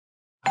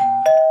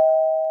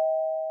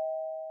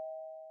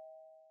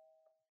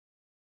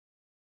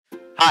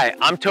Hi,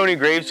 I'm Tony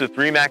Graves with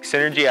Remax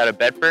Synergy out of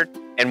Bedford,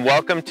 and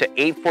welcome to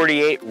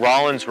 848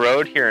 Rollins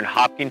Road here in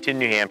Hopkinton,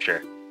 New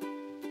Hampshire.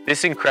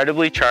 This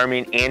incredibly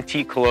charming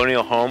antique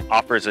colonial home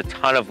offers a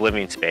ton of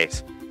living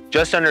space.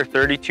 Just under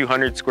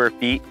 3,200 square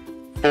feet,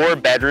 4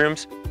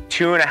 bedrooms,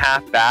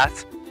 2.5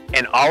 baths,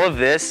 and all of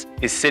this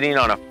is sitting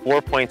on a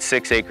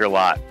 4.6 acre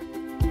lot.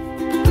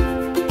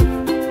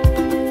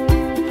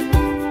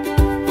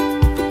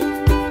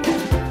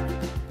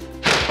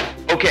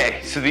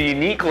 Okay, so the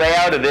unique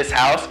layout of this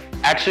house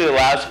actually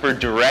allows for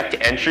direct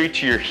entry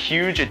to your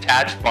huge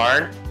attached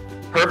barn,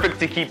 perfect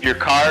to keep your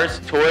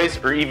cars,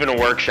 toys, or even a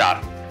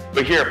workshop.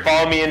 But here,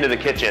 follow me into the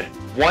kitchen.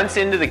 Once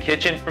into the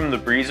kitchen from the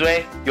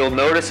breezeway, you'll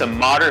notice a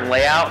modern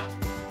layout,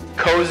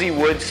 cozy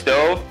wood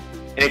stove,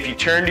 and if you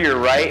turn to your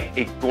right,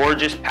 a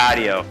gorgeous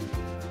patio.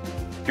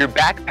 Your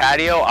back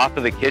patio off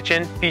of the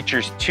kitchen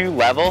features 2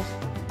 levels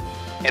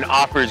and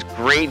offers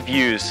great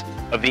views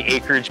of the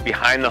acreage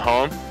behind the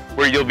home,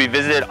 where you'll be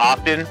visited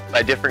often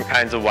by different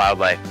kinds of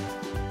wildlife.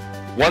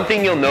 One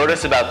thing you'll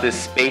notice about this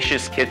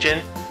spacious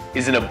kitchen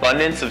is an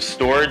abundance of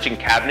storage and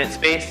cabinet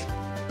space.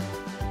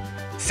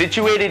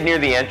 Situated near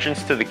the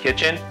entrance to the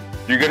kitchen,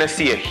 you're going to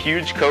see a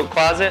huge coat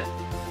closet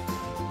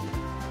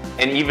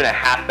and even a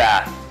half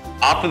bath.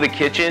 Off of the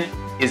kitchen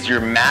is your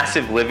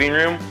massive living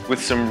room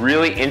with some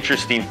really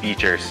interesting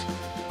features.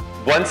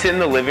 Once in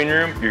the living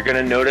room, you're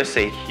going to notice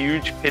a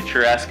huge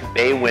picturesque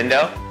bay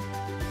window,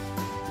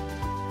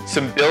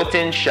 some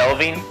built-in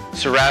shelving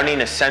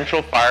surrounding a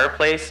central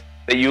fireplace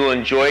that you will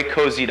enjoy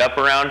cozied up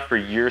around for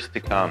years to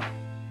come.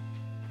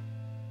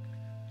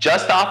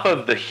 Just off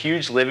of the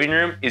huge living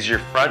room is your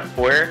front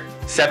foyer,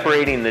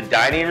 separating the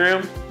dining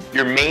room,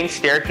 your main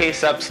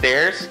staircase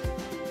upstairs,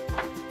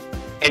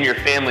 and your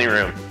family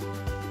room.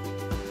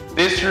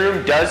 This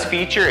room does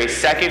feature a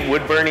second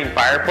wood-burning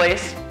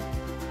fireplace,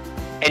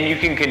 and you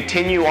can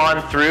continue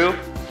on through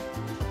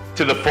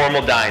to the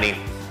formal dining.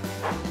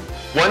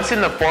 Once in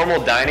the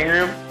formal dining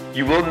room,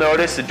 you will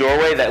notice a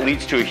doorway that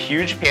leads to a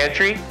huge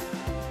pantry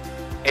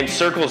and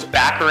circles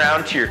back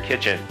around to your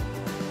kitchen.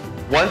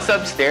 Once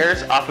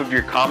upstairs off of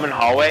your common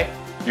hallway,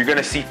 you're going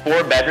to see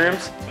 4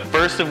 bedrooms, the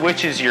first of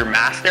which is your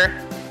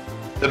master.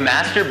 The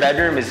master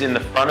bedroom is in the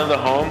front of the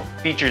home,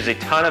 features a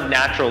ton of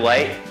natural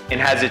light, and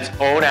has its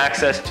own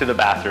access to the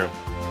bathroom.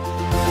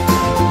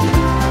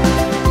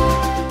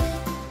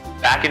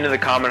 Back into the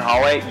common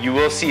hallway, you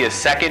will see a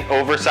second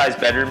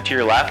oversized bedroom to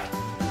your left.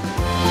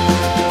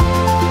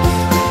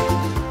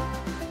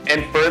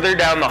 And further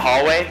down the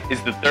hallway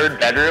is the 3rd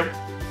bedroom,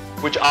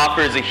 which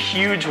offers a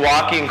huge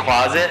walk-in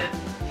closet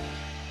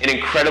and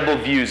incredible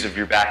views of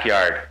your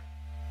backyard.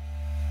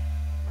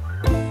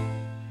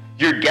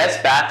 Your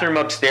guest bathroom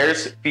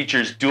upstairs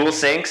features dual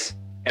sinks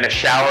and a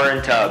shower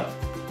and tub.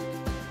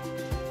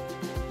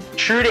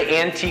 True to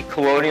antique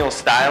colonial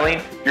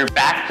styling, your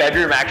back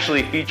bedroom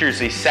actually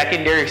features a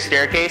secondary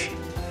staircase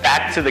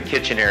back to the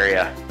kitchen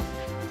area.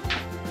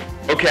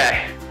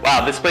 Okay,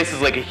 wow, this place is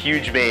like a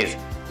huge maze.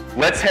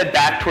 Let's head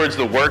back towards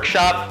the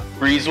workshop,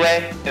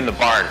 breezeway, and the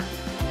barn.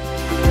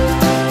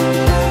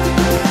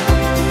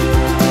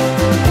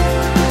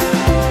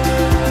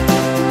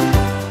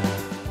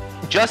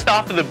 Just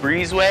off of the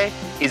breezeway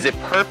is a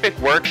perfect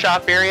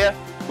workshop area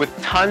with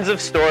tons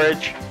of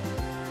storage,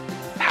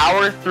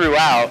 power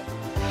throughout,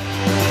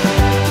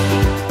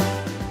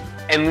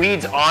 and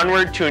leads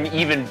onward to an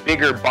even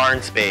bigger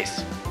barn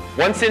space.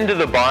 Once into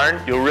the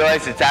barn, you'll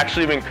realize it's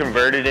actually been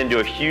converted into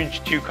a huge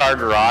 2-car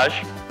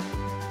garage.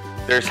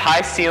 There's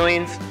high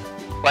ceilings,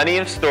 plenty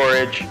of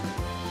storage,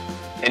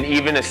 and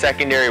even a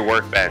secondary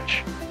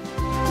workbench.